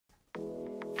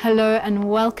Hello and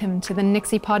welcome to the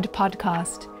NixyPod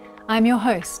podcast. I'm your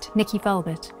host, Nikki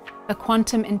Velvet, a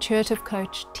quantum intuitive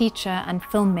coach, teacher, and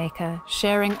filmmaker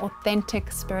sharing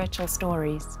authentic spiritual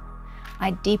stories. I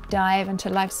deep dive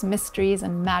into life's mysteries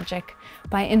and magic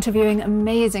by interviewing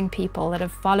amazing people that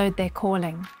have followed their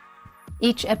calling.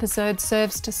 Each episode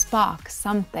serves to spark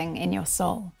something in your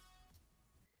soul.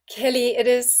 Kelley, it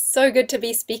is so good to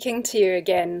be speaking to you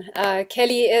again.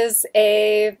 Kelley is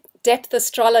a depth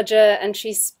astrologer and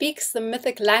she speaks the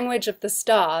mythic language of the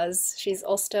stars. She's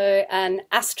also an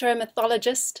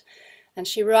astro-mythologist and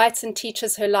she writes and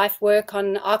teaches her life work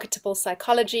on archetypal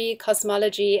psychology,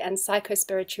 cosmology, and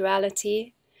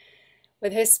psychospirituality.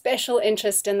 With her special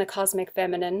interest in the cosmic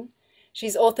feminine,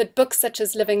 she's authored books such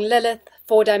as Living Lilith,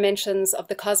 4 Dimensions of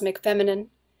the Cosmic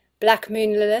Feminine, Black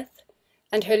Moon Lilith,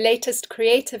 and her latest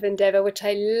creative endeavor, which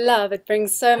I love, it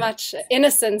brings so much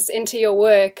innocence into your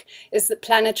work, is the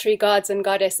Planetary Gods and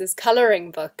Goddesses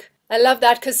coloring book. I love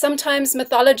that because sometimes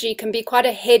mythology can be quite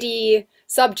a heady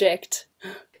subject.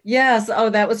 Yes. Oh,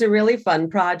 that was a really fun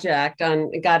project.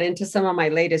 It got into some of my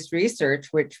latest research,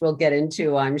 which we'll get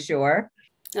into, I'm sure.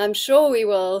 I'm sure we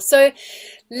will. So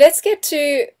let's get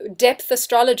to depth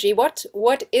astrology. What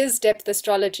is depth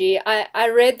astrology? I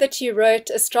read that you wrote,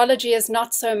 astrology is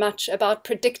not so much about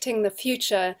predicting the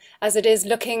future as it is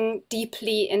looking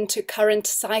deeply into current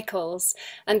cycles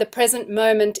and the present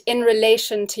moment in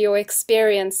relation to your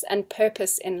experience and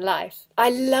purpose in life.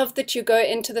 I love that you go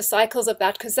into the cycles of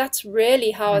that because that's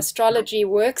really how astrology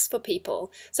works for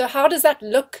people. So how does that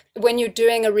look when you're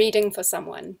doing a reading for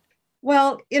someone?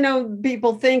 Well,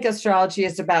 people think astrology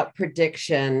is about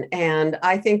prediction, and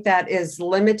I think that is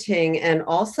limiting and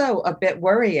also a bit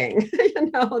worrying,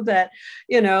 that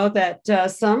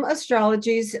some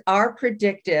astrologies are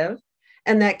predictive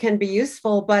and that can be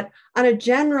useful, but on a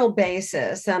general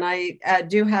basis, and I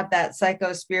do have that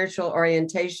psycho-spiritual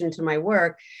orientation to my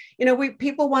work,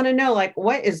 people want to know, like,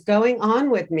 what is going on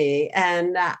with me?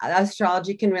 And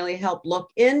astrology can really help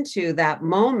look into that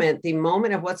moment, the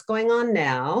moment of what's going on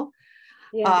now.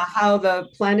 Yeah. How the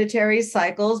planetary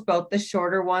cycles, both the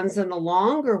shorter ones and the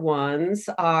longer ones,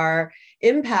 are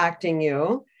impacting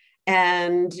you.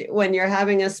 And when you're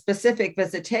having a specific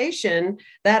visitation,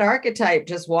 that archetype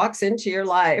just walks into your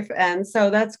life. And so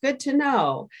that's good to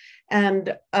know.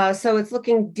 And so it's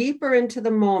looking deeper into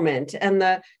the moment. And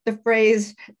the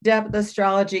phrase depth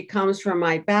astrology comes from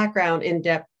my background in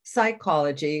depth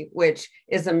psychology, which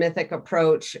is a mythic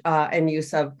approach and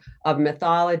use of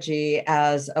mythology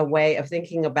as a way of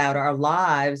thinking about our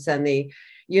lives and the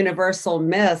universal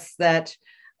myths that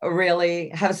really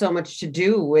have so much to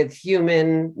do with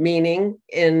human meaning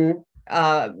in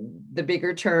the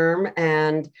bigger term,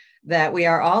 and that we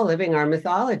are all living our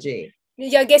mythology.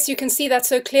 Yeah, I guess you can see that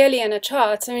so clearly in a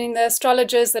chart. I mean, the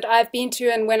astrologers that I've been to,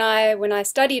 and when I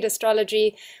studied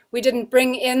astrology, we didn't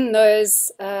bring in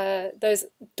those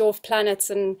dwarf planets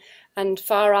and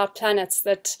far out planets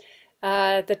that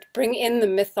bring in the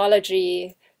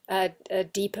mythology, a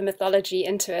deeper mythology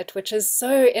into it, which is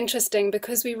so interesting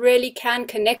because we really can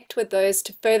connect with those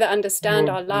to further understand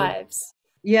our lives.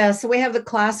 Yeah, so we have the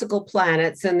classical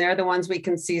planets, and they're the ones we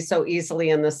can see so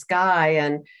easily in the sky,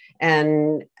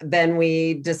 and then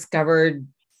we discovered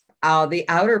the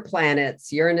outer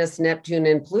planets, Uranus, Neptune,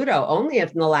 and Pluto, only in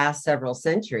the last several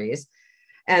centuries.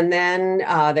 And then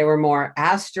there were more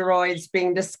asteroids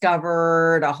being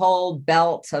discovered, a whole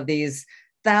belt of these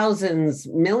thousands,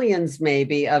 millions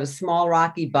maybe, of small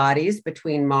rocky bodies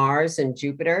between Mars and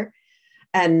Jupiter.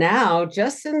 And now,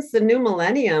 just since the new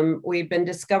millennium, we've been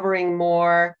discovering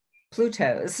more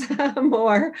Plutos,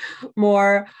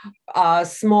 more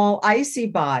small icy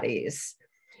bodies.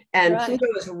 And Right. Pluto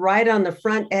is right on the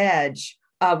front edge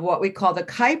of what we call the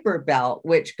Kuiper belt,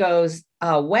 which goes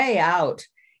way out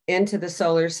into the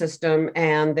solar system.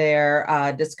 And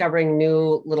they're discovering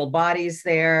new little bodies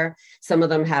there. Some of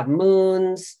them have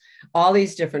moons, all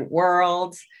these different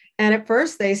worlds. And at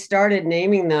first they started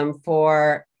naming them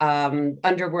for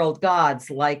underworld gods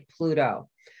like Pluto.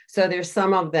 So there's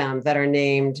some of them that are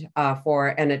named for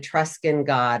an Etruscan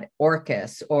god,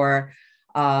 Orcus, or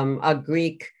a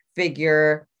Greek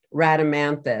figure,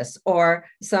 Rhadamanthus, or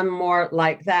some more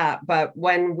like that. But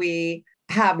when we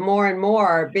have more and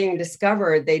more being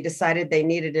discovered, they decided they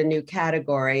needed a new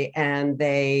category, and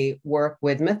they work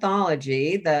with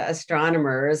mythology, the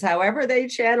astronomers, however they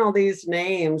channel these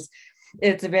names.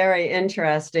 It's very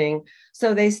interesting.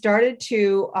 So they started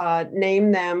to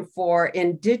name them for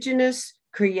indigenous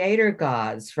creator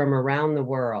gods from around the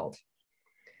world.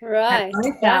 Right.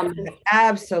 And I found it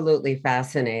absolutely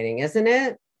fascinating, isn't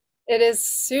it? It is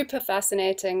super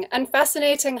fascinating, and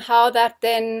fascinating how that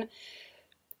then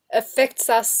affects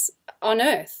us on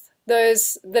Earth.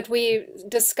 Those that we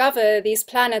discover, these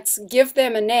planets, give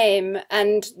them a name,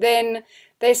 and then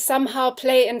they somehow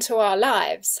play into our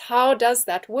lives. How does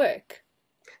that work?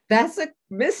 That's a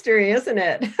mystery, isn't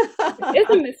it? It is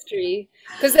a mystery,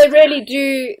 because they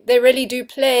really do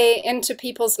play into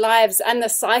people's lives and the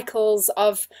cycles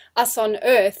of us on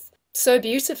Earth so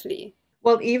beautifully.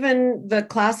 Well, even the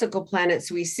classical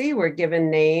planets we see were given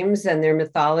names, and their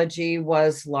mythology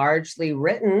was largely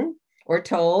written or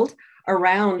told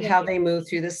around how they move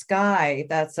through the sky.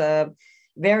 That's a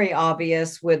very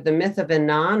obvious with the myth of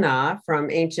Inanna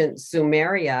from ancient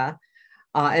Sumeria.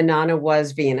 Inanna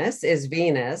is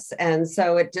Venus. And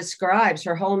so it describes,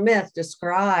 her whole myth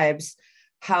describes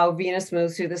how Venus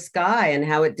moves through the sky and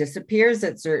how it disappears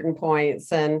at certain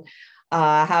points, and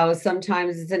how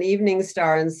sometimes it's an evening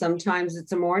star and sometimes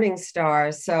it's a morning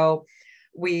star. So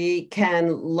we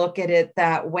can look at it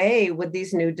that way with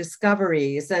these new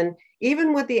discoveries. And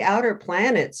even with the outer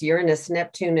planets, Uranus,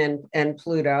 Neptune, and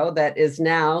Pluto, that is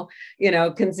now,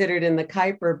 considered in the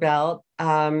Kuiper belt,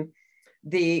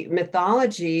 the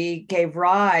mythology gave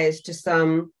rise to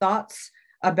some thoughts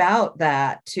about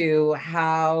that, to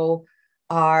how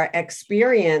our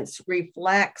experience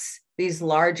reflects these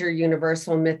larger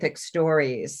universal mythic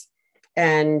stories,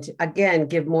 and again,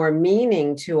 give more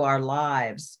meaning to our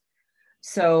lives.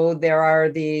 So there are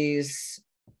these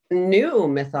new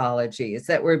mythologies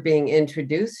that we're being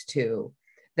introduced to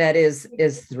that is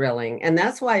thrilling. And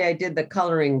that's why I did the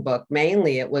coloring book.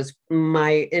 Mainly, it was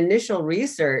my initial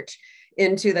research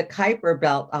into the Kuiper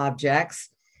belt objects.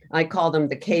 I call them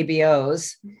the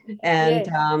KBOs.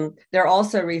 And they're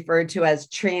also referred to as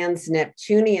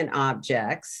trans-Neptunian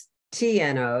objects,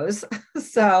 TNOs.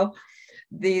 So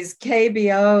these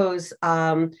KBOs,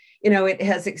 it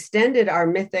has extended our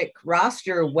mythic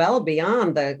roster well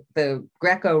beyond the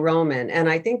Greco-Roman. And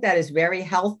I think that is very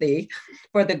healthy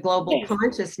for the global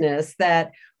consciousness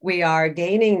that we are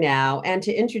gaining now, and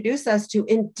to introduce us to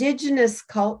indigenous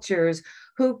cultures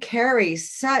who carry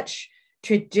such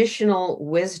traditional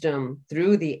wisdom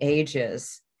through the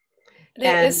ages.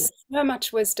 There is so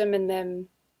much wisdom in them,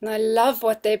 and I love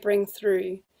what they bring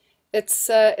through. It's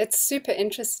super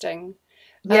interesting.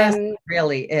 Yes, it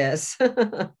really is.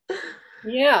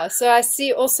 Yeah, so I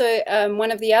see also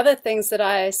one of the other things that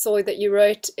I saw that you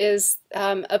wrote is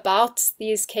about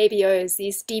these KBOs,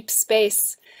 these deep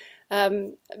space,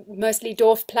 mostly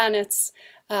dwarf planets.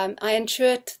 I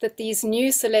intuit that these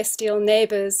new celestial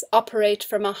neighbors operate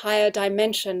from a higher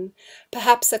dimension,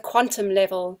 perhaps a quantum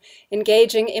level,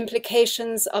 engaging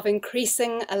implications of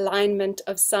increasing alignment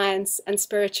of science and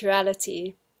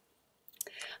spirituality.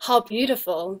 How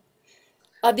beautiful.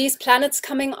 Are these planets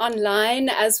coming online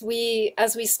as we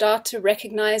start to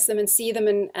recognize them and see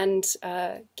them and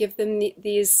give them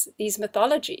these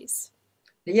mythologies?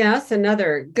 Yes,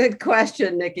 another good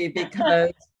question, Nikki,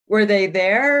 because were they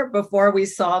there before we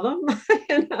saw them?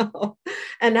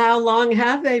 And how long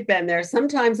have they been there?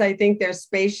 Sometimes I think they're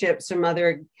spaceships from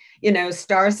other,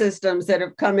 star systems that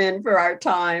have come in for our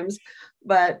times.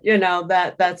 But,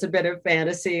 that's a bit of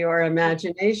fantasy or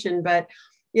imagination. But,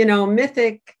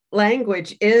 mythic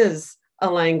language is a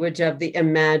language of the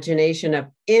imagination, of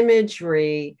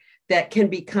imagery that can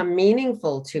become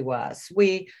meaningful to us.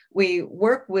 We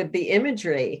work with the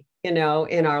imagery, in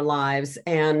our lives,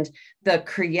 and the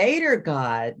creator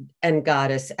god and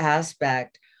goddess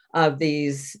aspect of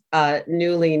these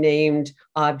newly named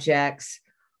objects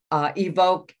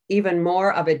evoke even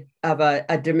more of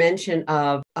a dimension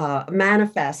of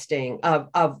manifesting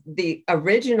of the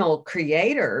original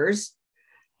creators.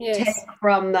 Take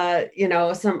from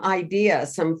some idea,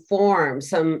 some form,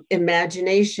 some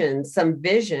imagination, some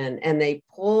vision, and they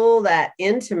pull that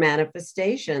into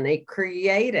manifestation. They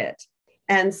create it.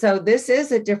 And so this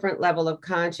is a different level of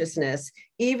consciousness.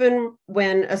 Even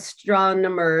when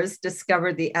astronomers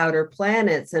discovered the outer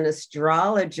planets and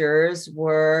astrologers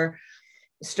were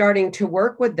starting to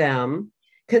work with them,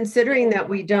 considering that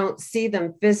we don't see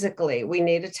them physically, we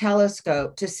need a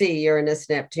telescope to see Uranus,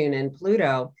 Neptune, and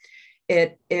Pluto.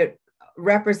 It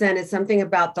represented something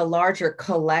about the larger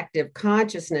collective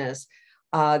consciousness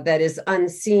that is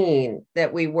unseen,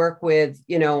 that we work with,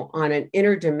 on an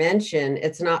inner dimension.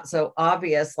 It's not so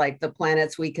obvious like the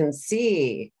planets we can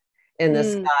see in the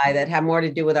sky that have more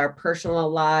to do with our personal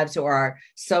lives or our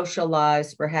social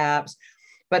lives, perhaps.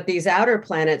 But these outer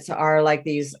planets are like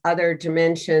these other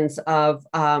dimensions of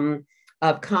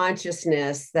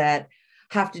consciousness that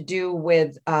have to do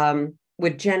with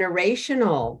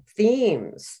generational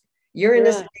themes.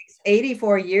 Uranus takes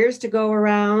 84 years to go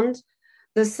around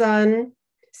the sun,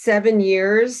 7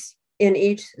 years in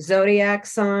each zodiac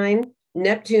sign.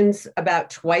 Neptune's about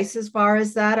twice as far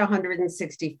as that,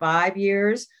 165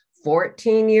 years,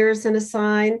 14 years in a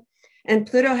sign. And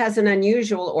Pluto has an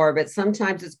unusual orbit.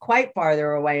 Sometimes it's quite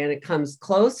farther away and it comes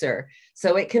closer.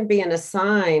 So it can be in a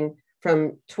sign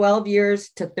from 12 years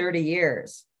to 30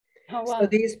 years. Oh, wow. So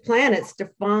these planets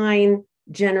define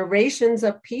generations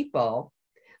of people.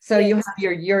 So Yes. you have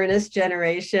your Uranus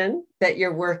generation that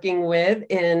you're working with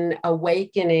in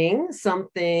awakening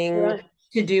something Right.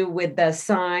 to do with the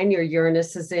sign your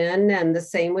Uranus is in, and the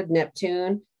same with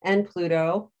Neptune and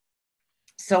Pluto.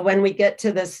 So when we get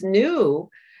to this new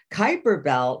Kuiper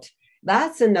belt,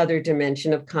 that's another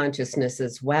dimension of consciousness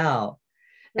as well.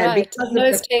 And Right. because And of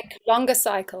those the, take longer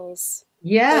cycles.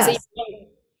 yes, Those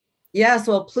yes,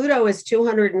 well, Pluto is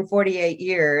 248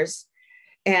 years.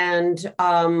 And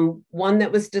one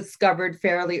that was discovered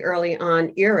fairly early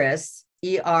on, Eris,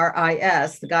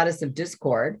 Eris, the goddess of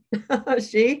discord.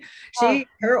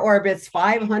 Her orbit's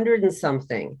 500 and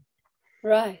something.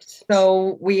 Right.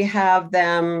 So we have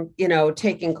them,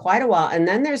 taking quite a while. And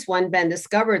then there's one been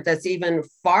discovered that's even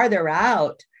farther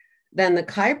out than the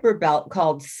Kuiper belt,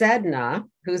 called Sedna,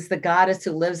 who's the goddess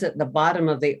who lives at the bottom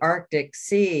of the Arctic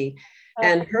Sea.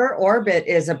 And her orbit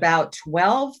is about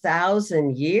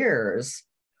 12,000 years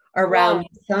around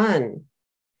the sun.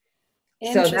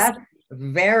 So that's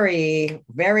very,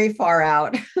 very far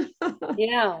out.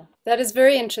 Yeah, that is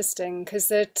very interesting because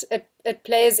it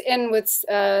plays in with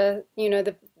the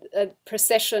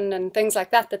precession and things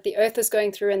like that the Earth is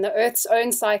going through, and the Earth's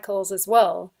own cycles as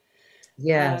well.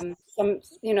 Yes.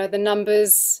 The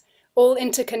numbers all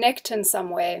interconnect in some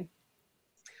way.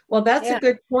 Well, that's a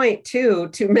good point too,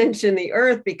 to mention the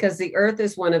Earth, because the Earth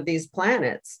is one of these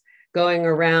planets going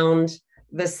around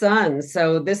the sun.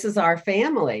 So this is our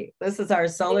family. This is our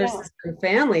solar system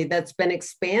family that's been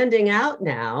expanding out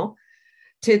now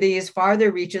to these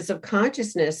farther reaches of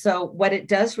consciousness. So what it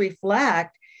does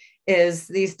reflect is,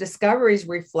 these discoveries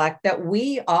reflect that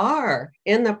we are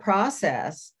in the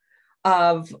process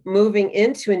of moving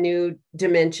into a new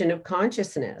dimension of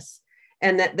consciousness,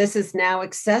 and that this is now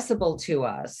accessible to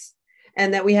us.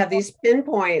 And that we have these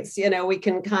pinpoints, we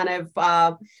can kind of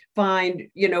find,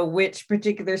 which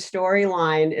particular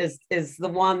storyline is the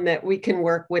one that we can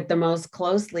work with the most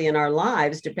closely in our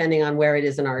lives, depending on where it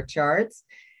is in our charts,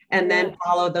 and then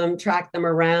follow them, track them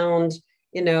around,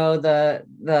 in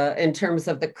terms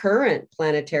of the current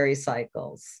planetary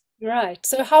cycles. Right.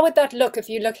 So how would that look if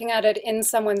you're looking at it in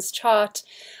someone's chart?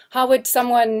 How would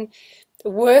someone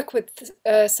work with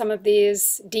some of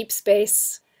these deep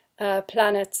space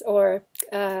planets or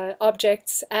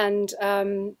objects, and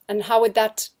how would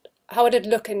it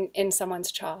look in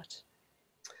someone's chart?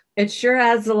 It sure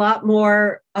has a lot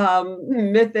more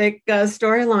mythic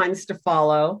storylines to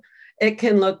follow.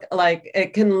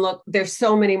 There's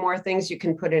so many more things you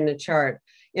can put in a chart.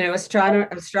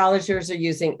 Astrologers are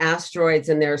using asteroids,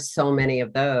 and there's so many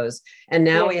of those. And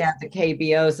now we have the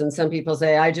KBOs, and some people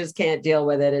say, I just can't deal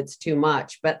with it. It's too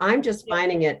much. But I'm just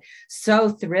finding it so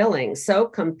thrilling, so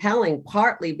compelling,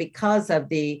 partly because of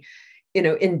the,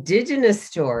 indigenous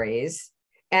stories,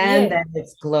 and that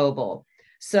it's global.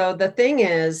 So the thing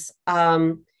is,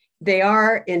 they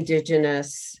are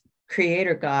indigenous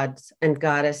creator gods and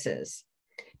goddesses.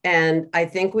 And I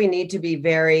think we need to be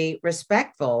very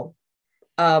respectful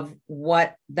of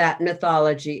what that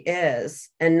mythology is,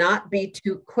 and not be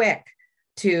too quick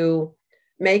to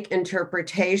make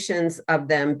interpretations of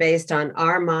them based on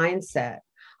our mindset.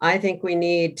 I think we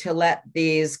need to let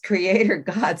these creator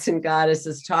gods and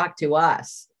goddesses talk to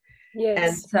us. Yes.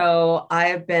 And so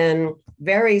I've been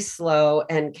very slow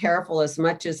and careful, as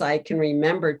much as I can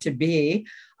remember to be,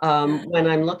 when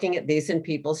I'm looking at these in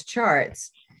people's charts.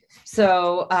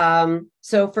 So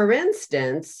for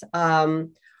instance,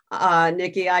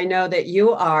 Nikki, I know that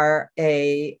you are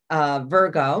a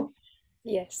Virgo.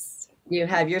 Yes. You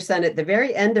have your sun at the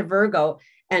very end of Virgo,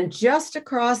 and just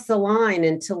across the line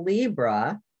into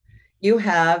Libra, you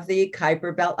have the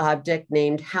Kuiper belt object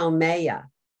named Haumea.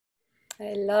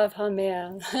 I love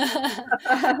Haumea.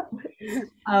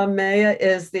 Haumea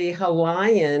is the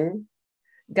Hawaiian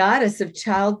goddess of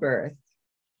childbirth.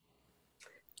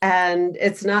 And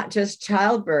it's not just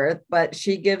childbirth, but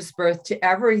she gives birth to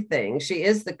everything. She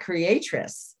is the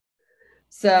creatress.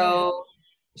 So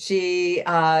she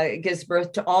gives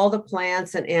birth to all the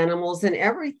plants and animals and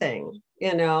everything,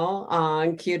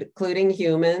 including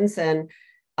humans. And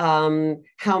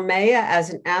Haumea, as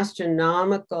an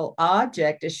astronomical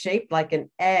object, is shaped like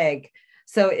an egg.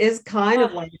 So it is kind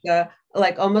of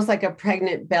like almost like a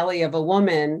pregnant belly of a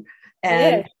woman.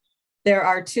 And there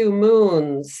are two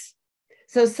moons.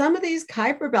 So some of these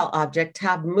Kuiper belt objects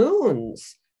have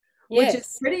moons, which is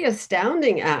Yes. pretty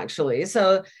astounding, actually.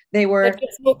 So they That were,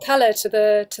 gives more color to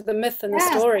the myth and the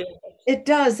yes, story. it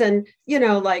does. And,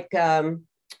 like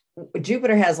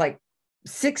Jupiter has like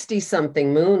 60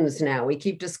 something moons now. We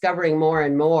keep discovering more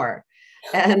and more.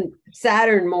 And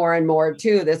Saturn more and more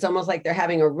too. It's almost like they're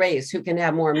having a race who can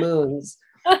have more moons.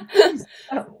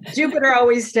 Jupiter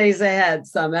always stays ahead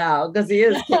somehow because he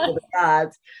is king of the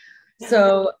gods.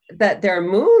 So that there are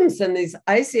moons and these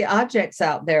icy objects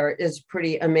out there is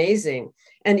pretty amazing.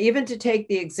 And even to take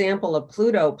the example of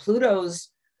Pluto, Pluto's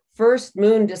first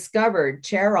moon discovered,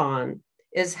 Charon,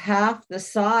 is half the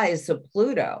size of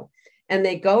Pluto. And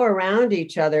they go around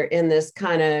each other in this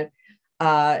kind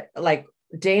of like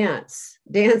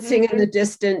dancing in the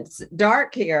distance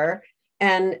dark here.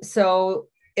 And so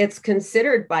it's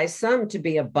considered by some to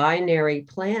be a binary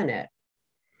planet.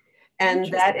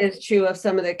 And that is true of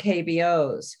some of the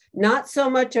KBOs. Not so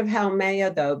much of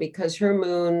Haumea, though, because her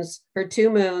two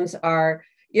moons are,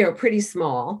 pretty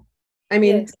small. I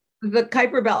mean, Yes. the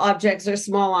Kuiper Belt objects are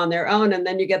small on their own, and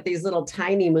then you get these little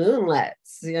tiny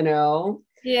moonlets,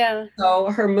 Yeah.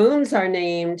 So her moons are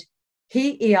named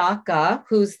Hi'iaka,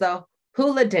 who's the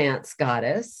hula dance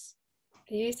goddess,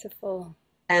 Beautiful.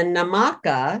 and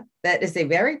Namaka, that is a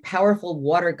very powerful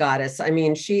water goddess. I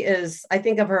mean, I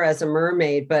think of her as a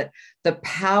mermaid, but the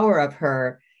power of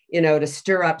her, to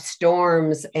stir up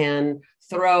storms and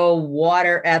throw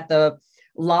water at the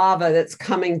lava that's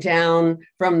coming down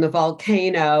from the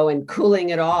volcano and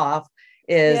cooling it off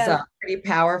is pretty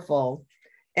powerful.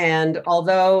 And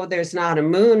although there's not a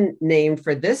moon named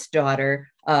for this daughter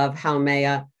of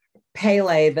Haumea,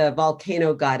 Pele, the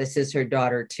volcano goddess, is her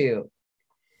daughter too.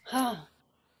 Huh.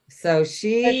 So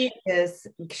she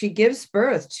gives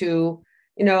birth to,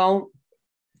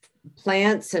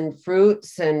 plants and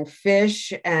fruits and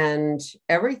fish and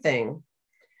everything.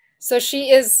 So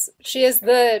she is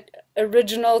the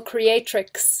original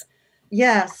creatrix.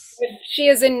 Yes. She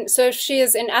is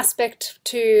in aspect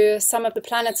to some of the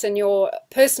planets in your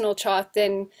personal chart,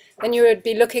 then you would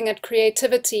be looking at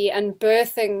creativity and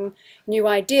birthing new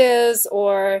ideas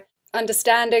or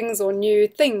understandings or new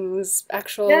things,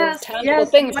 actual tangible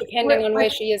things, depending on where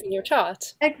she is in your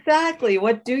chart. Exactly.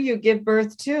 What do you give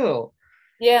birth to?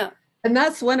 Yeah. And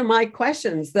that's one of my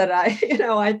questions that I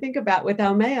think about with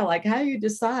Haumea, like how you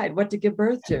decide what to give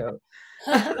birth to.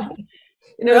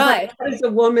 It's like, how does a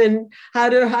woman, how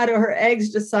do her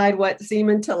eggs decide what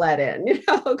semen to let in,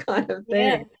 kind of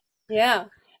thing. Yeah.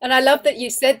 And I love that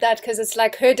you said that, because it's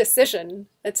like her decision.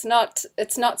 It's not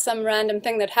some random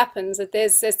thing that happens, that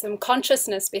there's some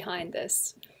consciousness behind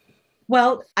this.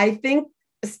 Well, I think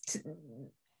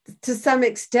to some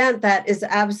extent that is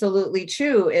absolutely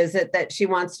true. Is it that she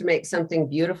wants to make something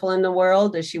beautiful in the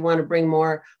world? Does she want to bring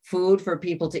more food for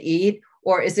people to eat?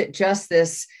 Or is it just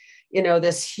this,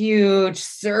 this huge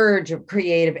surge of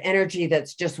creative energy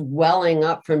that's just welling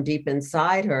up from deep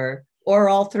inside her? Or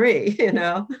all three,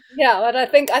 Yeah, but I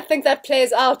think that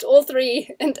plays out all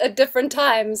three at different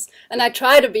times, and I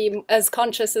try to be as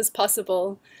conscious as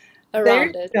possible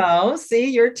around it. There you go.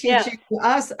 See, you're teaching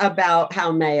us about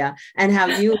Haumea and how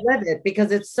you live it,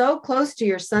 because it's so close to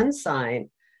your sun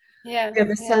sign.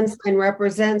 The sun sign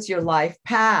represents your life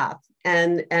path,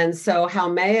 and so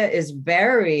Haumea is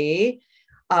very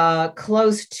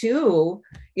close to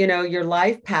your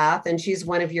life path, and she's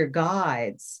one of your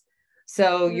guides.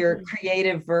 So your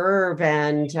creative verb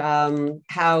and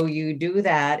how you do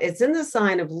that, it's in the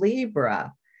sign of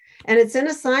Libra, and it's in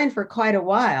a sign for quite a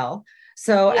while.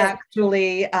 So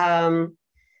actually,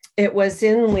 it was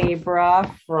in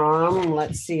Libra from,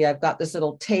 let's see, I've got this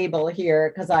little table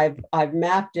here because I've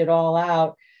mapped it all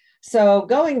out. So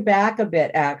going back a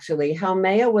bit, actually,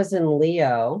 Haumea was in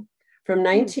Leo from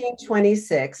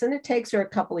 1926, and it takes her a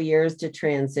couple of years to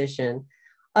transition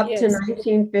up to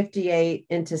 1958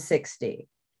 into 60.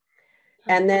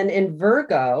 And then in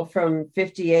Virgo from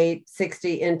 58,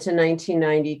 60 into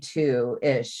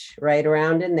 1992-ish, right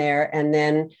around in there. And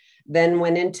then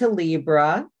went into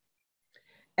Libra,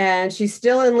 and she's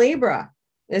still in Libra.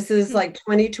 This is like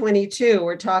 2022.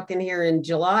 We're talking here in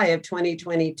July of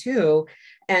 2022.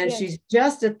 And she's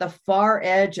just at the far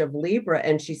edge of Libra,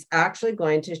 and she's actually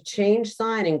going to change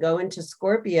sign and go into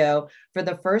Scorpio for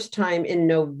the first time in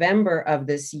November of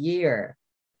this year.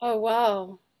 Oh,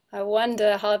 wow. I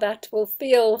wonder how that will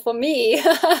feel for me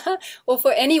or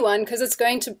for anyone, because it's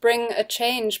going to bring a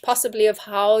change possibly of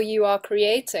how you are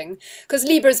creating. Because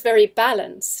Libra is very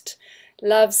balanced,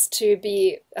 loves to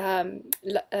be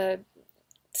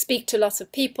speak to lots of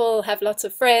people, have lots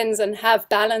of friends, and have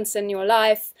balance in your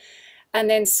life. And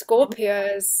then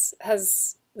Scorpio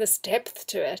has this depth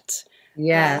to it.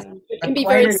 Yes. It can be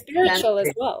very spiritual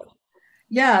as well.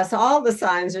 Yes, all the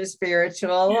signs are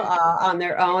spiritual on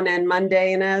their own and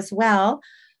mundane as well.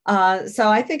 So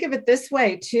I think of it this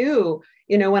way too.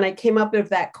 You know, when I came up with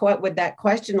that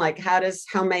question, like how does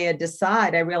Haumea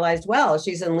decide? I realized, well,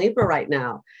 she's in Libra right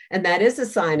now, and that is a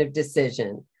sign of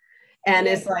decision. And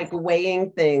it's like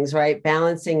weighing things, right?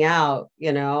 Balancing out,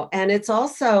 you know, and it's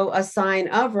also a sign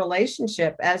of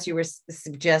relationship, as you were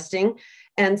suggesting.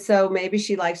 And so maybe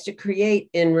she likes to create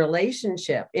in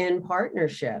relationship, in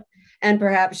partnership. And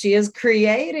perhaps she is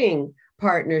creating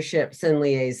partnerships and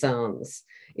liaisons,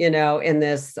 you know, in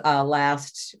this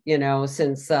last, you know,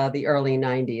 since the early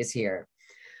 90s here.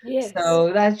 Yes.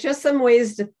 So that's just some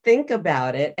ways to think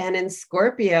about it. And in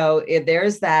Scorpio,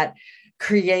 there's that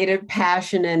creative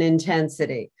passion and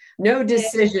intensity. No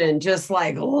decision, just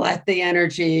like let the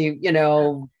energy, you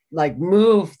know, like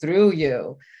move through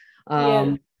you.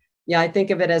 Yeah, I think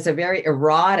of it as a very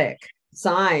erotic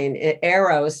sign,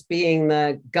 Eros being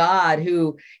the god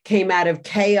who came out of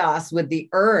chaos with the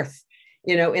earth,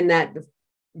 you know, in that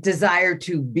desire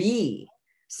to be.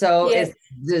 So it's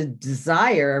the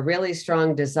desire, a really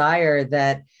strong desire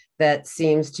that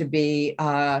seems to be,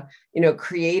 you know,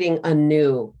 creating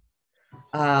anew.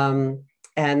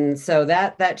 And so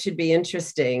that should be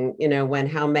interesting, you know, when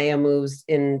Haumea moves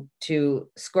into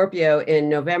Scorpio in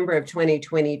November of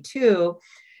 2022.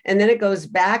 And then it goes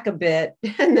back a bit,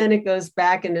 and then it goes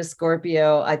back into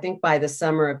Scorpio, I think by the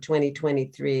summer of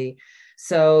 2023.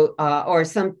 So, or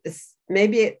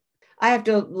maybe I have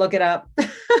to look it up.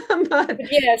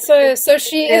 Yeah, so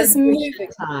she is moving.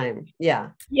 Time.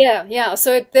 Yeah. Yeah.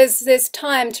 So there's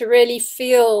time to really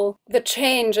feel the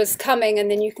change is coming, and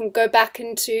then you can go back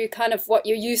into kind of what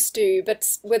you're used to,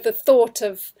 but with the thought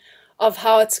of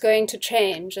how it's going to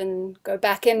change and go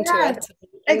back into it.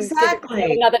 Exactly.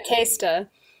 Give it another taster.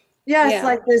 Yeah, it's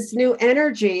like this new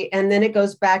energy, and then it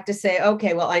goes back to say,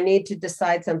 okay, well, I need to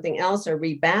decide something else or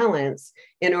rebalance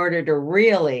in order to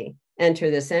really enter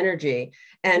this energy.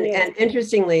 And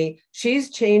interestingly,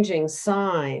 she's changing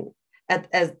sign at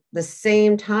the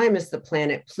same time as the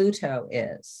planet Pluto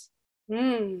is.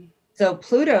 So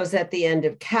Pluto's at the end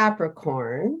of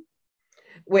Capricorn,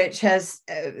 which has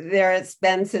there it's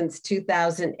been since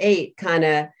 2008, kind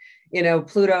of, you know,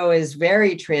 Pluto is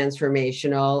very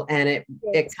transformational, and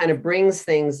it kind of brings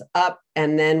things up,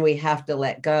 and then we have to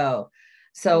let go.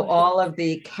 So all of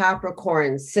the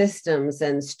Capricorn systems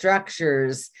and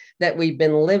structures that we've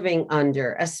been living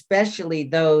under, especially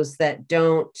those that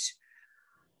don't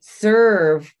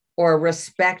serve or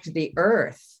respect the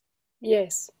earth.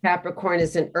 Yes. Capricorn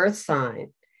is an earth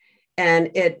sign.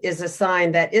 And it is a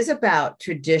sign that is about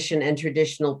tradition and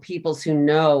traditional peoples who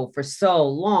know for so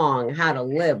long how to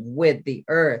live with the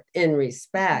earth in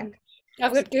respect.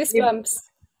 I've got goosebumps.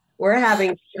 We're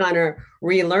having to kind of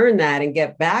relearn that and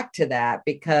get back to that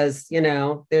because, you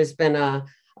know, there's been a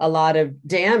lot of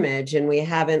damage and we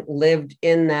haven't lived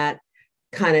in that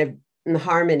kind of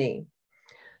harmony.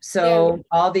 So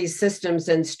all these systems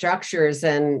and structures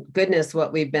and goodness,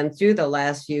 what we've been through the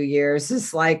last few years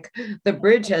is like the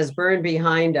bridge has burned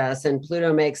behind us, and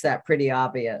Pluto makes that pretty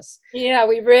obvious. Yeah,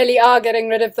 we really are getting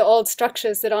rid of the old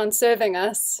structures that aren't serving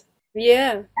us.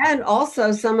 Yeah. And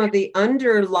also some of the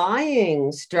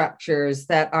underlying structures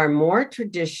that are more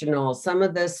traditional, some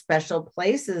of the special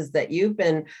places that you've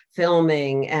been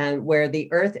filming and where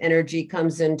the earth energy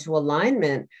comes into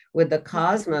alignment with the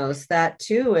cosmos, that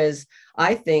too is,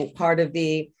 I think, part of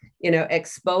the, you know,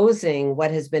 exposing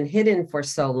what has been hidden for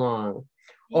so long.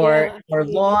 Or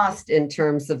lost in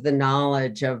terms of the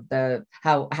knowledge of the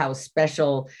how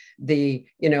special the,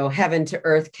 you know, heaven to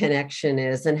earth connection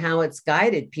is and how it's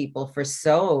guided people for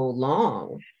so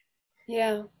long.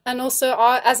 Yeah. And also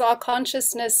as our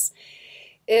consciousness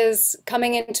is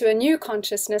coming into a new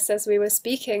consciousness, as we were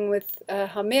speaking with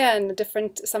Haumea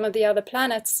and some of the other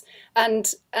planets,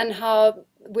 and how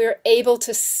we're able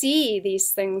to see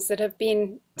these things that have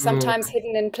been sometimes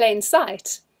hidden in plain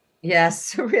sight.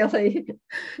 Yes, really.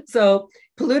 So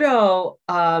Pluto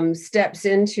steps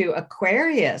into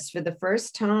Aquarius for the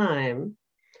first time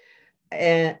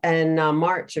in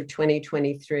March of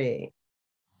 2023.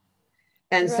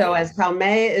 And so as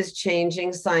Haumea is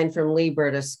changing sign from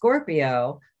Libra to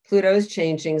Scorpio, Pluto's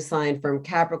changing sign from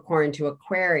Capricorn to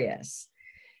Aquarius.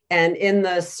 And in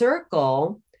the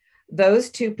circle,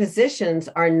 those two positions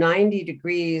are 90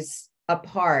 degrees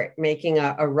apart, making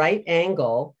a right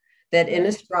angle that in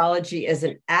astrology is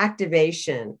an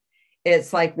activation.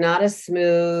 It's like not a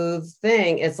smooth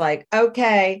thing. It's like,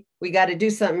 okay, we got to do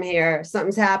something here.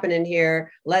 Something's happening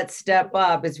here. Let's step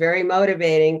up. It's very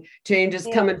motivating. Change is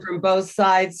coming from both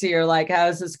sides here. Like, how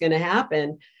is this going to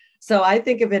happen? So I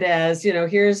think of it as, you know,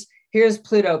 here's here's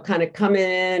Pluto kind of coming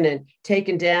in and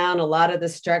taking down a lot of the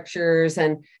structures.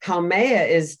 And Haumea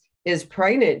is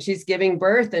pregnant. She's giving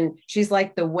birth, and she's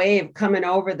like the wave coming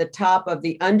over the top of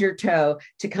the undertow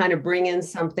to kind of bring in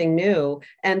something new.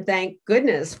 And thank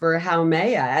goodness for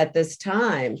Haumea at this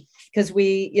time, because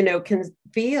we,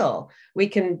 we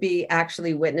can be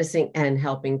actually witnessing and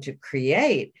helping to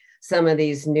create some of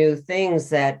these new things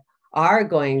that are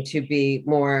going to be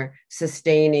more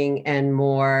sustaining and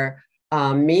more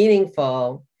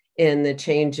meaningful in the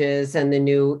changes and the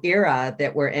new era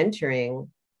that we're entering.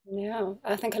 Yeah,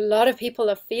 I think a lot of people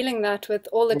are feeling that with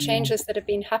all the changes that have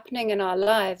been happening in our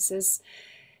lives is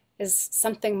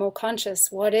something more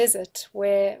conscious. What is it?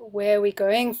 Where are we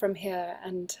going from here?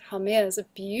 And Haumea is a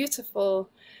beautiful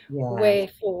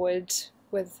way forward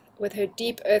with her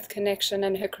deep earth connection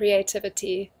and her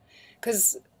creativity,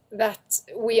 because that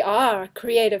we are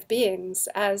creative beings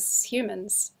as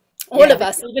humans. All of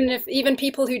us, even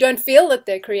people who don't feel that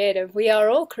they're creative, we are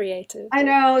all creative. I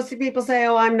know. So people say,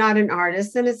 "Oh, I'm not an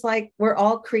artist," and it's like we're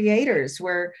all creators.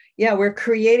 We're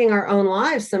creating our own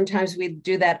lives. Sometimes we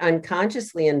do that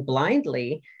unconsciously and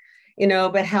blindly,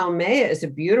 But Haumea is a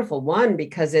beautiful one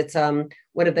because it's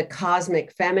one of the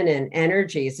cosmic feminine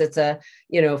energies. It's a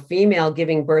female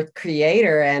giving birth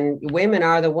creator, and women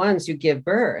are the ones who give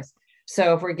birth.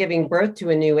 So if we're giving birth to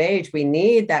a new age, we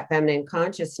need that feminine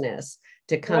consciousness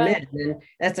to come in. And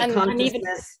that's a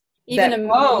consciousness that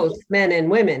both men and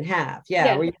women have.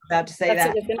 Yeah. Were you about to say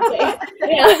that?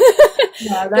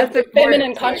 That's the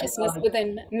feminine consciousness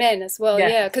within men as well.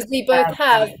 Yeah, because we both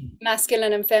have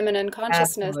masculine and feminine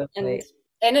consciousness and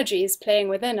energies playing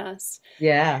within us.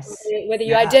 Yes. Whether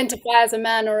you identify as a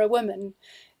man or a woman.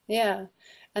 Yeah.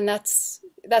 And that's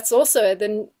also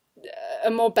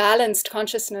a more balanced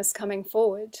consciousness coming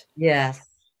forward.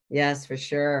 Yes, for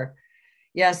sure.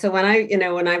 Yeah. So when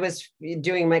I was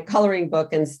doing my coloring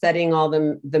book and studying all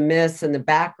the myths and the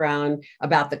background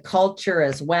about the culture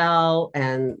as well,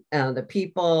 and the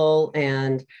people,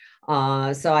 and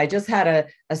so I just had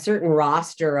a certain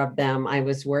roster of them I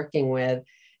was working with,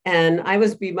 and I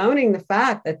was bemoaning the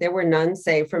fact that there were none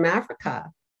saved from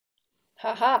Africa.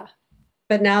 Haha.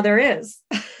 But now there is.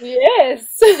 Yes.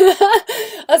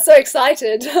 I'm so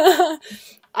excited.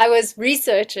 I was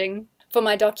researching for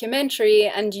my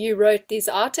documentary, and you wrote these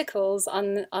articles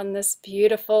on this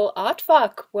beautiful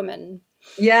aardvark woman.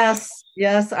 Yes,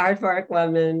 aardvark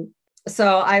woman.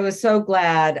 So I was so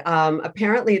glad.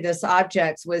 Apparently this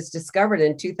object was discovered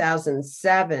in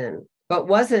 2007, but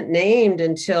wasn't named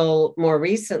until more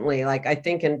recently, like I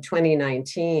think in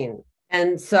 2019.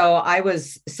 And so I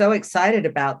was so excited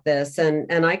about this,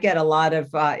 and I get a lot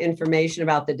of information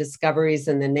about the discoveries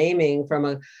and the naming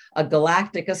from a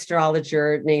galactic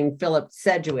astrologer named Philip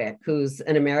Sedgwick, who's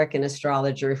an American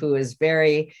astrologer who is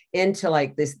very into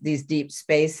like these deep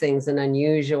space things and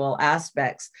unusual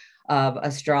aspects of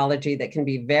astrology that can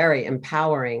be very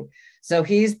empowering. So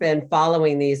he's been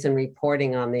following these and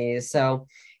reporting on these. So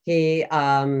he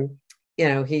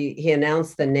he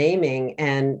announced the naming,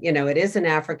 and it is an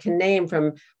African name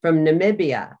from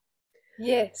Namibia.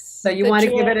 Yes. So you want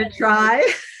to give it a try?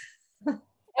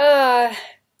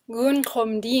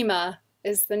 Gunkomdima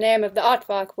is the name of the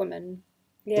aardvark woman.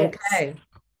 Yes. Okay.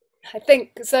 I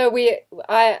think so.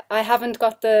 I haven't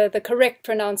got the correct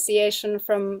pronunciation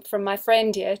from my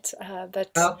friend yet, but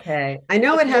okay. I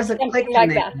know it has a click like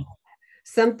in that. It.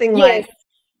 Something like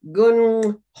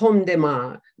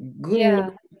Gunkomdima.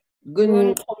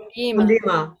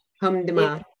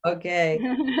 Humdima. Okay.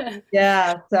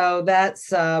 Yeah. So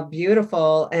that's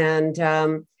beautiful. And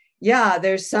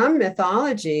there's some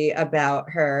mythology about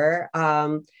her.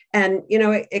 And,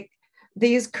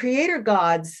 these creator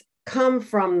gods come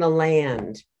from the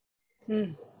land.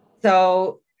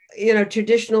 So,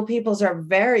 traditional peoples are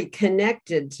very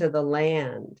connected to the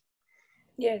land.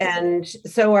 Yes. And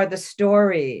so are the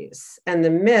stories and the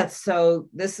myths. So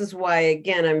this is why,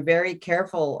 again, I'm very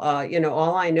careful.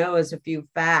 All I know is a few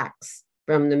facts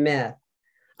from the myth. Yes.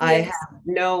 I have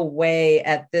no way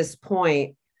at this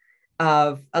point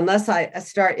unless I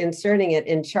start inserting it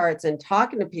in charts and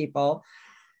talking to people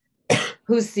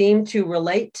who seem to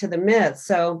relate to the myth.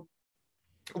 So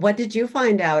what did you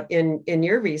find out in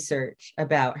your research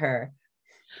about her?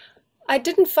 I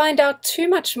didn't find out too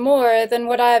much more than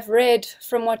what I've read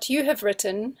from what you have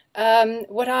written.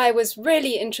 What I was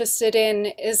really interested in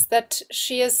is that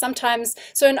she is sometimes,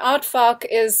 so an aardvark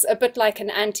is a bit like an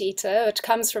anteater. It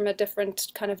comes from a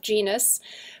different kind of genus,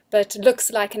 but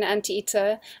looks like an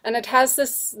anteater, and it has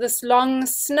this long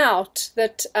snout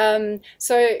that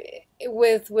so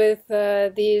with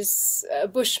these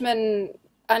Bushmen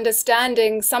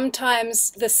understanding,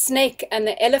 sometimes the snake and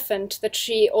the elephant that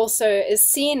she also is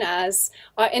seen as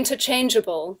are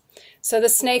interchangeable. So the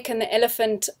snake and the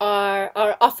elephant are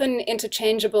often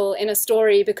interchangeable in a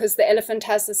story because the elephant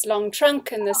has this long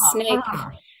trunk and the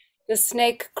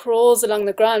snake crawls along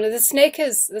the ground. The snake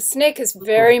is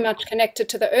very much connected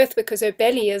to the earth because her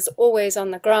belly is always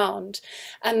on the ground.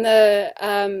 And the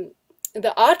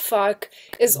aardvark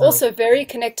is also very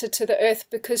connected to the earth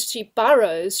because she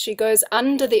burrows, she goes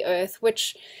under the earth,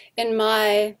 which in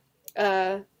my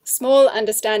small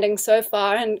understanding so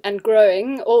far, and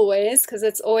growing always, because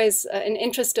it's always an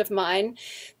interest of mine,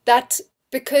 that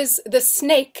because the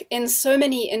snake in so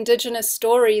many indigenous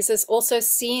stories is also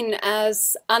seen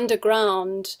as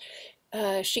underground.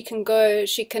 She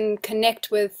can connect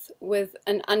with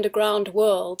an underground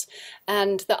world,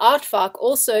 and the aardvark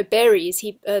also buries.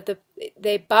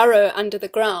 They burrow under the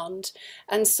ground,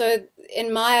 and so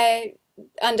in my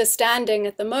understanding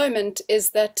at the moment is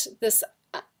that this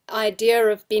idea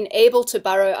of being able to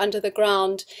burrow under the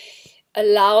ground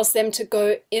allows them to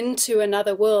go into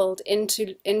another world,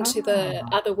 into the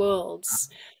other worlds.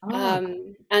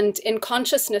 And in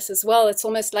consciousness as well, it's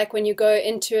almost like when you go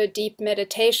into a deep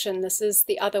meditation, this is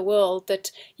the other world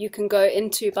that you can go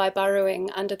into by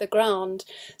burrowing under the ground.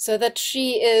 So that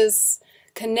she is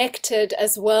connected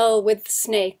as well with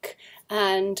snake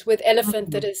and with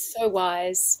elephant that is so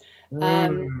wise,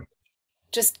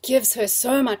 just gives her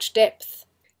so much depth.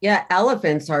 Yeah,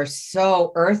 elephants are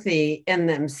so earthy in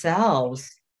themselves.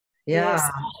 Yeah.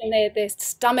 Yes, and their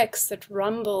stomachs that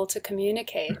rumble to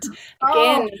communicate.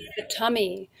 Again, the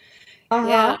tummy.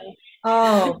 Yeah.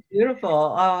 Oh,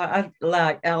 beautiful. Oh,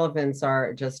 elephants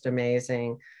are just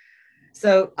amazing.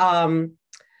 So,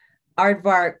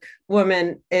 aardvark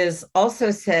woman is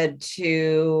also said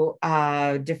to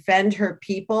defend her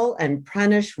people and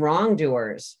punish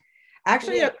wrongdoers.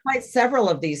 Actually, there are quite several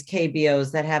of these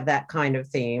KBOs that have that kind of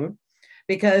theme,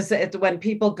 because it's when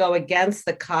people go against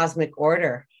the cosmic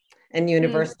order and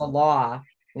universal law,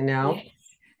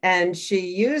 and she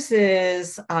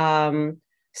uses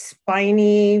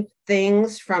spiny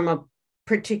things from a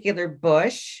particular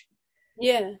bush,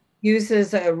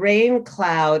 uses a rain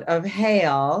cloud of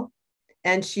hail,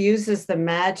 and she uses the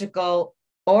magical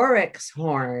oryx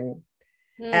horn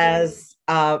as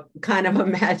kind of a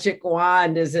magic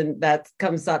wand. That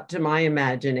comes up to my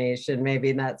imagination.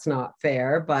 Maybe that's not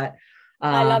fair, but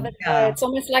I love it. It's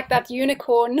almost like that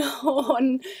unicorn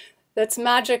horn that's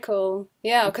magical.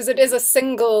 Yeah, because it is a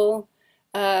single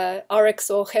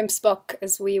oryx or gemsbok,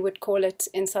 as we would call it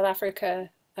in South Africa,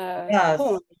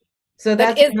 horn. So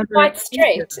that is quite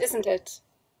straight, isn't it?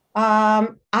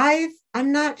 I'm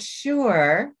not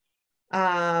sure.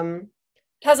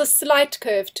 It has a slight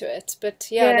curve to it, but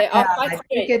yeah, they are quite straight.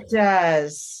 I think it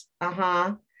does.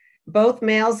 Both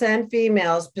males and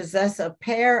females possess a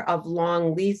pair of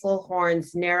long lethal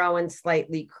horns, narrow and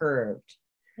slightly curved.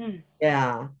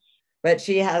 Yeah, but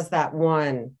she has that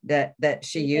one that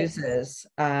she uses.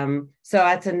 So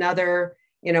that's another,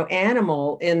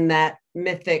 animal in that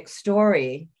mythic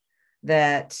story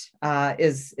that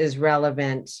is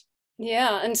relevant.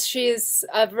 Yeah, and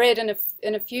I've read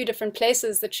in a few different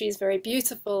places that she's very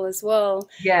beautiful as well.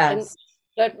 Yes.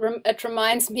 And it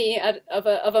reminds me of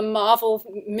a Marvel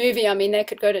movie. I mean, they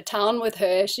could go to town with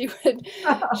her. She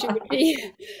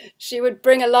would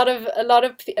bring a lot of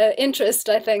interest,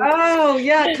 I think. Oh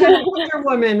yeah, kind of Wonder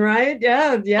Woman, right?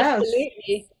 Yeah, yes.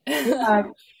 Absolutely.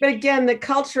 But again, the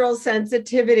cultural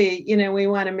sensitivity, we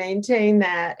want to maintain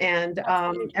that, and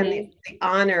the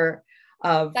honor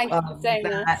of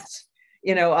that.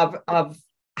 Of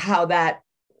how that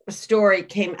story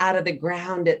came out of the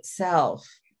ground itself.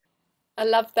 I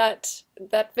love that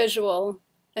visual.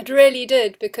 It really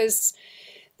did, because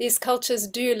these cultures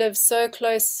do live so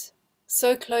close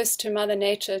to Mother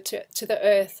Nature, to the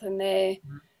earth, and they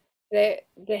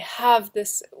have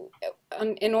this.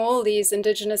 In all these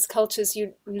indigenous cultures,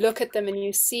 you look at them and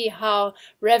you see how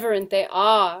reverent they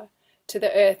are to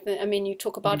the earth. I mean, you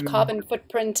talk about carbon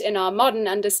footprint in our modern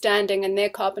understanding, and their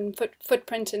carbon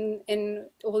footprint in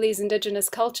all these indigenous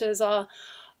cultures are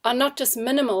not just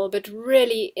minimal, but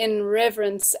really in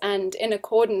reverence and in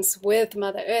accordance with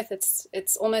Mother Earth.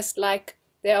 It's almost like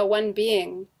they are one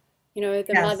being, the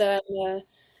mother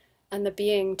and the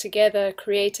being together,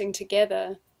 creating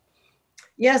together.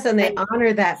 Yes, and they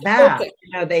honor that back.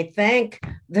 They thank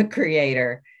the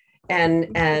creator, and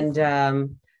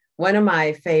one of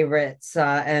my favorites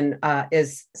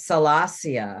is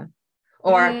Salacia,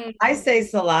 or I say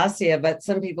Salacia, but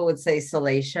some people would say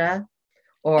Salacia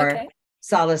or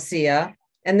Salacia.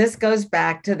 And this goes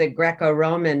back to the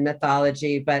Greco-Roman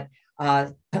mythology, but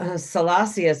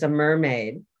Salacia is a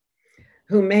mermaid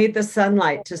who made the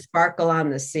sunlight to sparkle on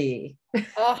the sea.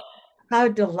 Oh, How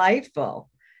delightful.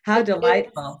 How it is.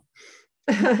 delightful.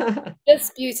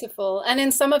 It's beautiful, and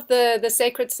in some of the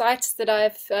sacred sites that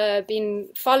I've been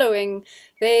following,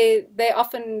 they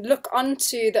often look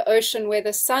onto the ocean where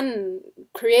the sun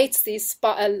creates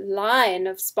a line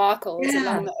of sparkles Yeah.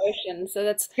 along the ocean. So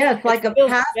Yes, it like a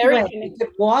feels very pathway. You connected.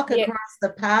 could walk Yeah, across the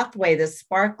pathway, the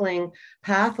sparkling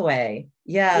pathway.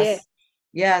 yeah. Yes,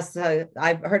 yes.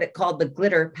 I've heard it called the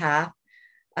glitter path.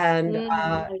 And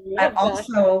I and love that.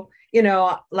 also,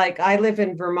 like I live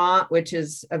in Vermont, which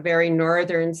is a very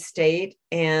northern state.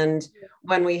 And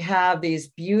when we have these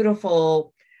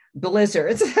beautiful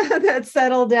blizzards that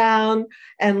settle down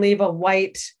and leave a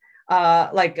white,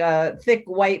 like a thick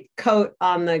white coat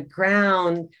on the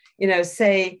ground,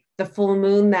 say the full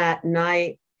moon that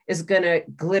night is going to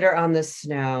glitter on the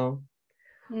snow.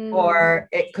 Mm, Or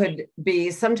it could be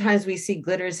sometimes we see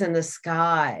glitters in the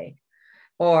sky,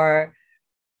 or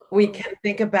we cool. can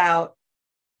think about,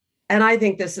 and I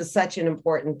think this is such an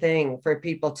important thing for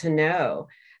people to know,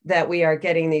 that we are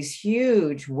getting these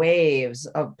huge waves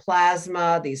of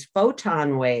plasma, these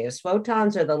photon waves.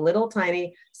 Photons are the little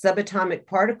tiny subatomic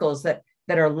particles that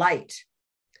are light.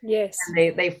 Yes.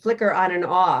 And they flicker on and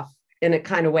off in a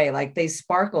kind of way, like they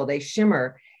sparkle, they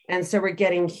shimmer. And so we're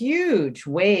getting huge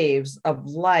waves of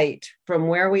light from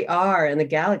where we are in the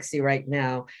galaxy right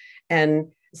now.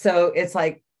 And so it's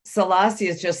like Salacia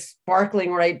is just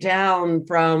sparkling right down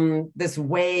from this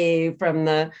wave from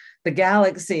the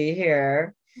galaxy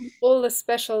here. All the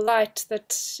special light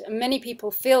that many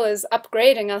people feel is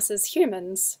upgrading us as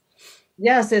humans.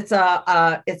 Yes, it's a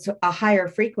higher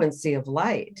frequency of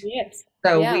light. Yes.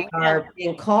 So Yeah. we Yeah. are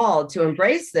being called to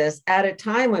embrace this at a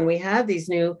time when we have these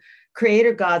new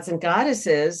creator gods and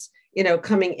goddesses,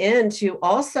 coming in to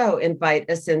also invite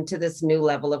us into this new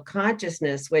level of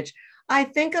consciousness, which I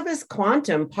think of as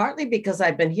quantum, partly because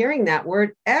I've been hearing that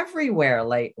word everywhere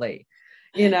lately.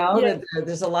 Yeah.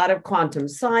 There's a lot of quantum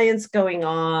science going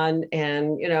on,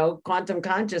 and, quantum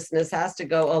consciousness has to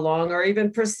go along or even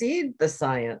precede the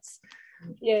science.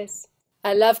 Yes.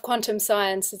 I love quantum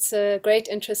science. It's a great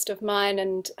interest of mine,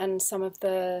 and some of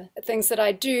the things that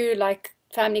I do, like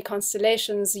family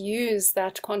constellations, use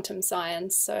that quantum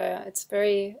science. So it's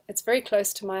very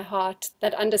close to my heart,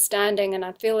 that understanding, and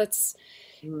I feel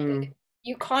Mm,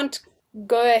 you can't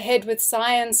go ahead with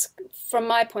science from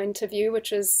my point of view,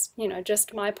 which is,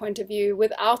 just my point of view,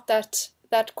 without that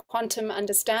quantum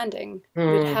understanding that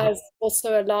mm, has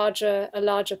also a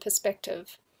larger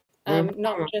perspective, not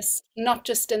mhm,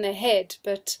 just in the head,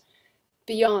 but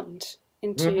beyond,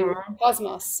 into mhm.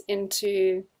 cosmos,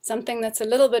 into something that's a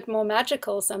little bit more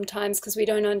magical sometimes because we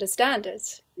don't understand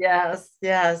it. Yes,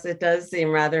 yes, it does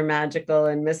seem rather magical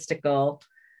and mystical.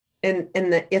 In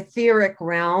the etheric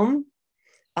realm,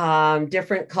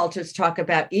 different cultures talk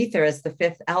about ether as the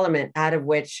fifth element, out of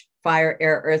which fire,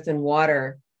 air, earth, and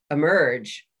water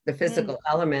emerge, the Mm, physical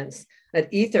elements. That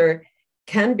ether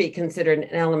can be considered an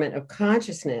element of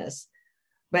consciousness,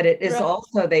 but it is right.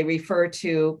 also, they refer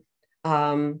to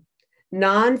um,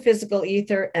 non-physical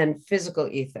ether and physical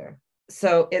ether.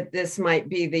 So this might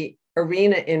be the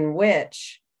arena in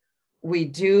which we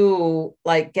do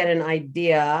like get an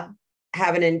idea,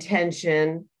 have an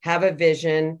intention, have a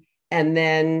vision, and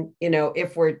then,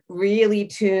 if we're really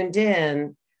tuned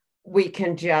in, we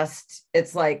can just,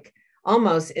 it's like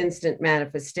almost instant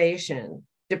manifestation,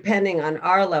 depending on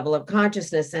our level of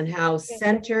consciousness and how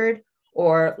centered,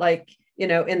 or like,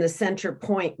 in the center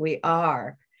point we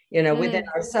are, within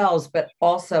Mm. ourselves, but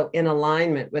also in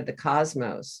alignment with the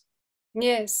cosmos.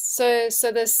 Yes. So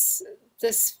this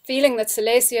feeling that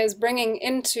Salacia is bringing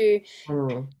into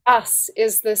Mm. us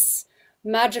is this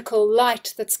magical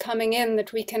light that's coming in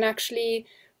that we can actually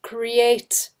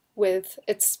create with.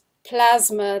 It's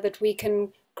plasma that we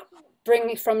can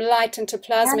bring from light into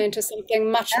plasma into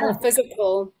something much more Yes,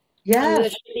 physical, and yes.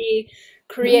 literally Mhm.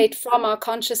 create from our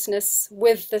consciousness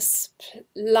with this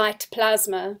light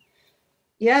plasma.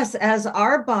 Yes, as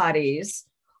our bodies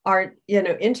are,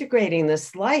 integrating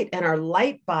this light, and our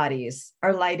light bodies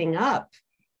are lighting up,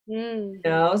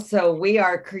 Mm. so we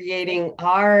are creating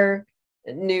our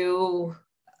new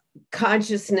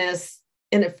consciousness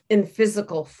in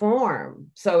physical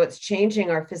form. So it's changing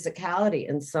our physicality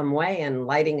in some way and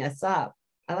lighting us up.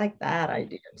 I like that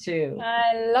idea too.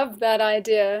 I love that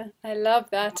idea. I love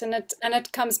that, and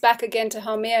it comes back again to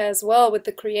Haumea as well with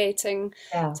the creating.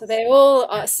 So Yes. they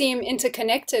all seem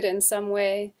interconnected in some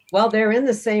way. Well, they're in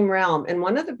the same realm. And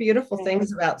one of the beautiful Yeah.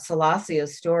 things about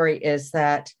Salacia's story is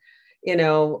that,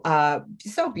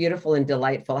 so beautiful and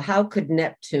delightful. How could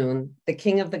Neptune, the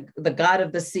king of the god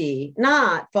of the sea,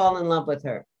 not fall in love with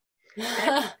her? You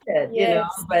know, Yes.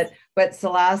 but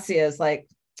Salacia is like,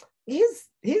 he's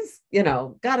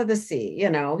god of the sea,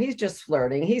 he's just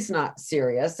flirting, he's not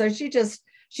serious. So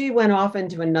she went off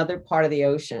into another part of the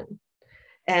ocean,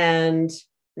 and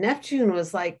Neptune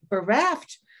was like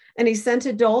bereft, and he sent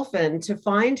a dolphin to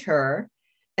find her.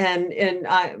 And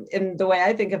in the way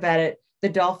I think about it, the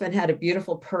dolphin had a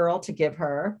beautiful pearl to give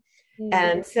her,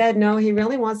 and said, no, he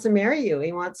really wants to marry you.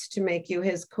 He wants to make you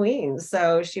his queen.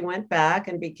 So she went back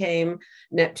and became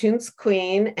Neptune's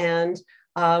queen, and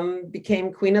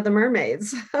became queen of the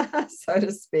mermaids, so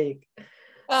to speak.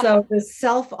 So the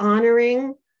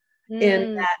self-honoring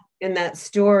in that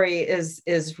story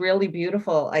is really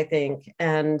beautiful, I think.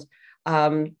 And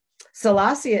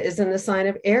Salacia is in the sign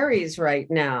of Aries right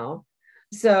now.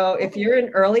 So if you're in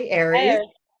early Aries,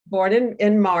 born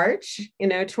in March,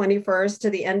 21st to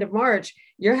the end of March,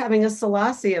 you're having a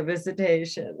Salacia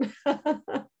visitation.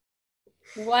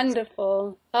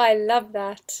 Wonderful. I love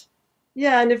that.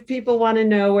 Yeah, and if people want to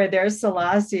know where their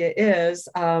Salacia is,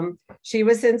 she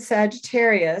was in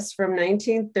Sagittarius from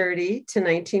 1930 to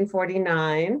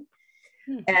 1949,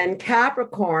 and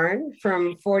Capricorn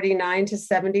from 49 to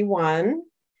 71,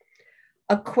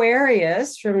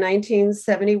 Aquarius from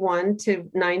 1971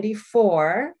 to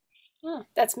 94. Oh,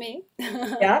 that's me.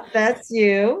 Yeah, that's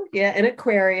you. Yeah, in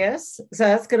Aquarius. So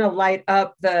that's going to light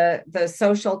up the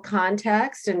social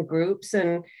context and groups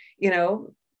and,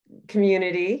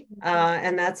 community.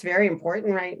 And that's very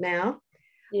important right now.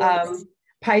 Yes.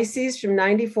 Pisces from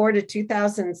 94 to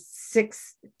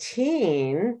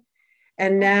 2016.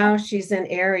 And now she's in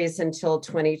Aries until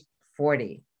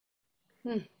 2040.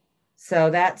 So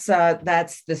that's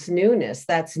this newness.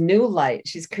 That's new light.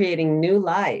 She's creating new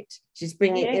light. She's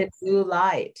bringing in new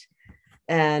light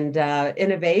and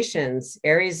innovations.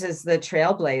 Aries is the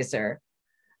trailblazer.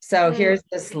 So here's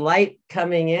this light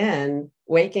coming in,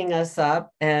 waking us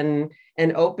up and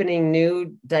opening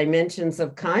new dimensions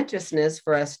of consciousness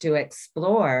for us to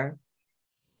explore.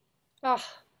 Oh,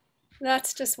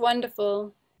 that's just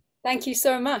wonderful. Thank you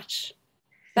so much.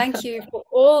 Thank you for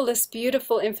all this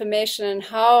beautiful information and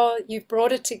how you've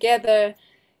brought it together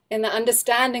in the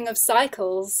understanding of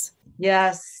cycles.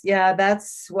 Yes, yeah,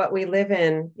 that's what we live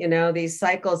in, these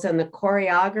cycles, and the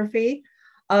choreography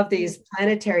of these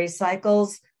planetary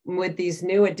cycles with these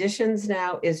new additions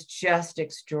now is just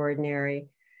extraordinary.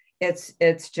 It's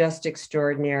just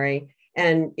extraordinary.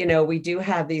 And, we do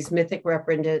have these mythic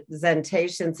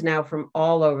representations now from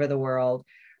all over the world,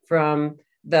 from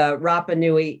the Rapa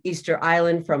Nui Easter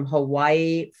Island, from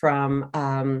Hawaii, from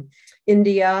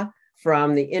India,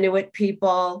 from the Inuit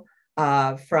people,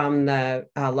 from the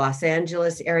Los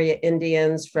Angeles area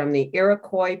Indians, from the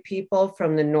Iroquois people,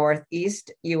 from the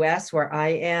Northeast US, where I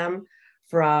am,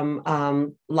 from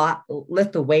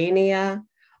Lithuania,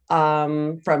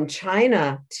 from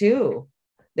China too.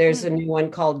 There's a new one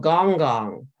called Gong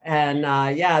Gong. And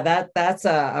that's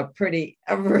a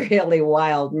really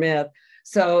wild myth.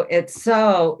 So it's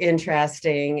so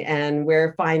interesting, and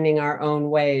we're finding our own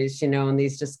ways, and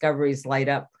these discoveries light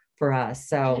up for us.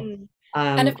 So,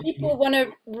 and if people want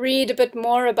to read a bit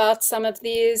more about some of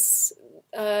these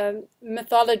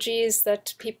mythologies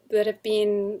that have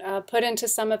been put into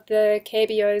some of the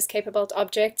KBOs, capable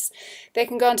objects, they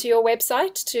can go onto your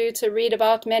website to read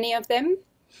about many of them.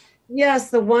 Yes,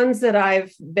 the ones that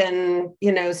I've been,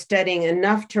 studying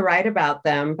enough to write about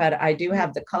them, but I do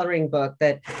have the coloring book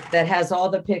that has all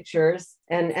the pictures.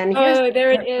 And here's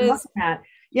there it is.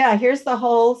 Yeah, here's the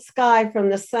whole sky from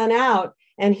the sun out,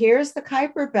 and here's the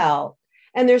Kuiper Belt.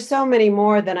 And there's so many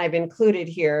more than I've included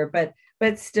here, but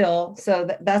still, so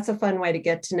that's a fun way to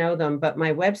get to know them. But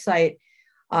my website,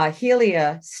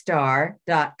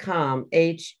 heliastar.com,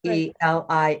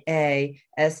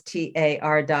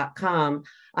 HELIASTAR.com.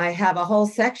 I have a whole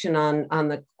section on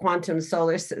the quantum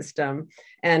solar system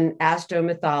and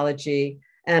Astro-Mythology.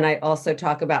 And I also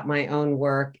talk about my own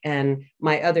work and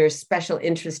my other special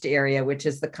interest area, which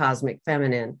is the cosmic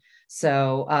feminine.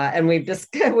 So, and we've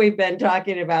been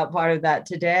talking about part of that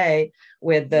today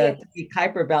with the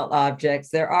Kuiper Belt objects.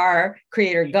 There are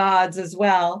creator gods as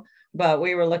well, but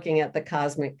we were looking at the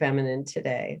cosmic feminine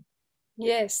today.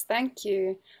 Yes, thank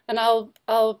you. And I'll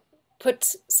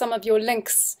put some of your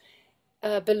links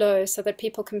below so that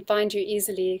people can find you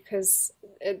easily, because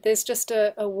there's just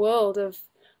a world of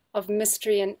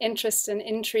mystery and interest and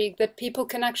intrigue that people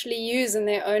can actually use in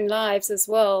their own lives as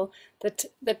well,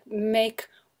 that make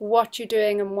what you're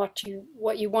doing and what you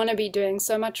want to be doing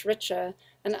so much richer,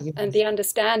 and the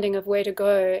understanding of where to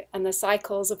go and the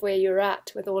cycles of where you're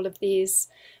at with all of these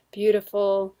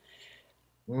beautiful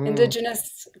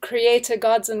indigenous creator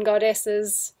gods and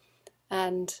goddesses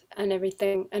and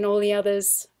everything, and all the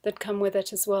others that come with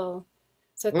it as well.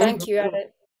 So thank you.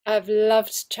 Mhm. I've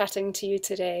loved chatting to you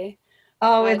today.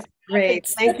 Oh, it's I great. could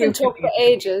sit Thank you and for talk for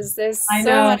ages. There's I so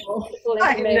know. much beautiful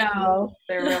I information. know.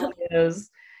 There really is.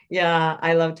 Yeah,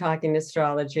 I love talking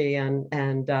astrology and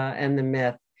the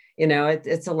myth. You know,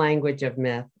 it's a language of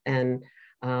myth, and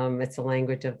it's a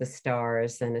language of the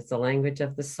stars, and it's a language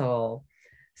of the soul.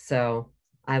 So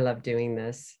I love doing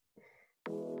this.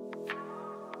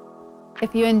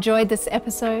 If you enjoyed this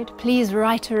episode, please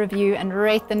write a review and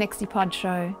rate the NixyPod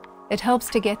show. It helps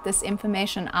to get this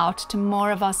information out to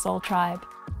more of our soul tribe.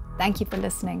 Thank you for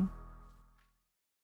listening.